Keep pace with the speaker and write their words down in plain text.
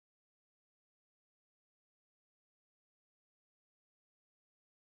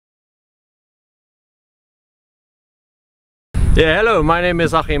Yeah, hello, my name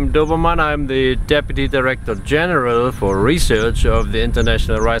is Dobermann. I'm the Deputy Director General for Research of the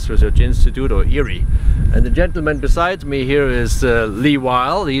International Rice Research Institute, or IRRI. And the gentleman beside me here is Lee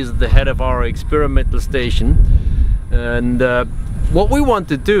Weil. He's the head of our experimental station. And what we want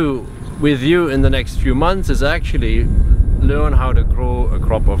to do with you in the next few months is actually learn how to grow a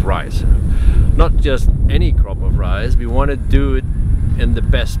crop of rice. Not just any crop of rice, we want to do it in the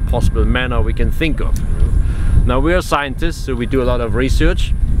best possible manner we can think of. Now, we are scientists, so we do a lot of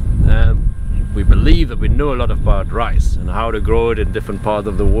research, and we believe that we know a lot about rice and how to grow it in different parts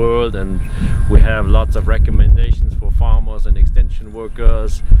of the world, and we have lots of recommendations for farmers and extension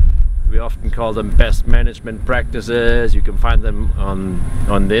workers. We often call them best management practices. You can find them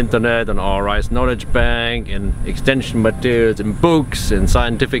on the internet, on our Rice Knowledge Bank, in extension materials, in books, in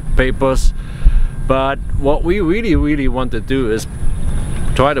scientific papers. But what we really want to do is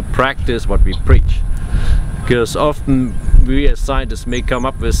try to practice what we preach. Because often we as scientists may come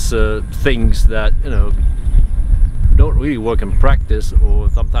up with things that, don't really work in practice, or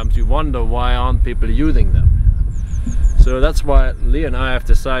sometimes we wonder why aren't people using them. So that's why Lee and I have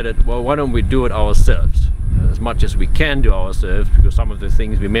decided, well, why don't we do it ourselves, as much as we can do ourselves, because some of the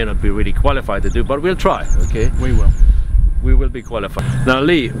things we may not be really qualified to do, but we'll try, okay? We will be qualified. Now,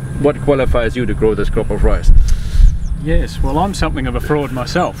 Lee, what qualifies you to grow this crop of rice? Yes, well, I'm something of a fraud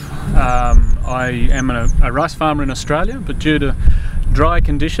myself. I am a rice farmer in Australia, but due to dry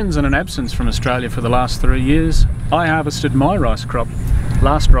conditions and an absence from Australia for the last 3 years, I harvested my last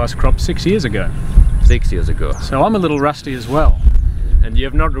rice crop 6 years ago. 6 years ago. So I'm a little rusty as well. And you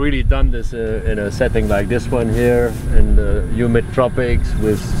have not really done this in a setting like this one here, in the humid tropics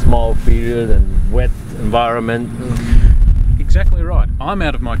with small field and wet environment. Exactly right. I'm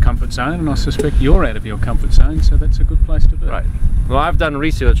out of my comfort zone, and I suspect you're out of your comfort zone, so that's a good place to be. Right. Well, I've done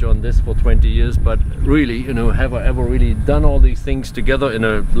research on this for 20 years, but really, have I ever really done all these things together in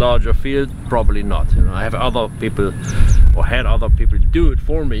a larger field? Probably not. I have other people, or had other people do it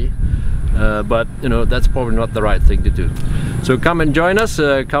for me, but that's probably not the right thing to do. So come and join us,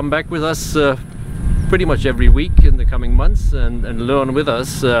 come back with us pretty much every week in the coming months, and learn with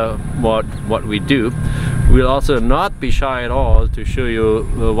us what we do. We'll also not be shy at all to show you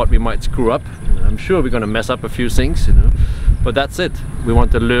what we might screw up. I'm sure we're going to mess up a few things, but that's it. We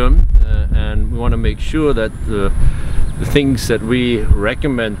want to learn, and we want to make sure that the things that we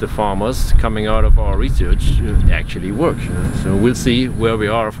recommend to farmers coming out of our research actually work. So we'll see where we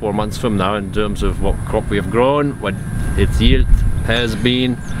are 4 months from now in terms of what crop we have grown, what its yield has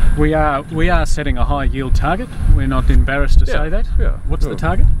been. We are setting a high yield target. We're not embarrassed to say that. Yeah. What's the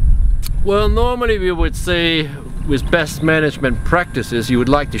target? Well, normally we would say with best management practices you would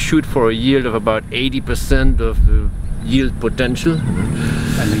like to shoot for a yield of about 80% of the yield potential.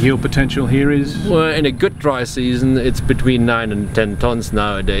 And the yield potential here is? Well, in a good dry season it's between 9 and 10 tons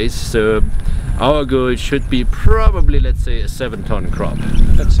nowadays, so our goal should be probably, let's say, a 7-ton crop.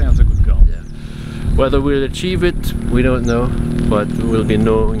 That sounds a good goal. Yeah. Whether we'll achieve it, we don't know, but we'll be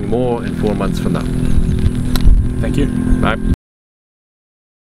knowing more in 4 months from now. Thank you. Bye.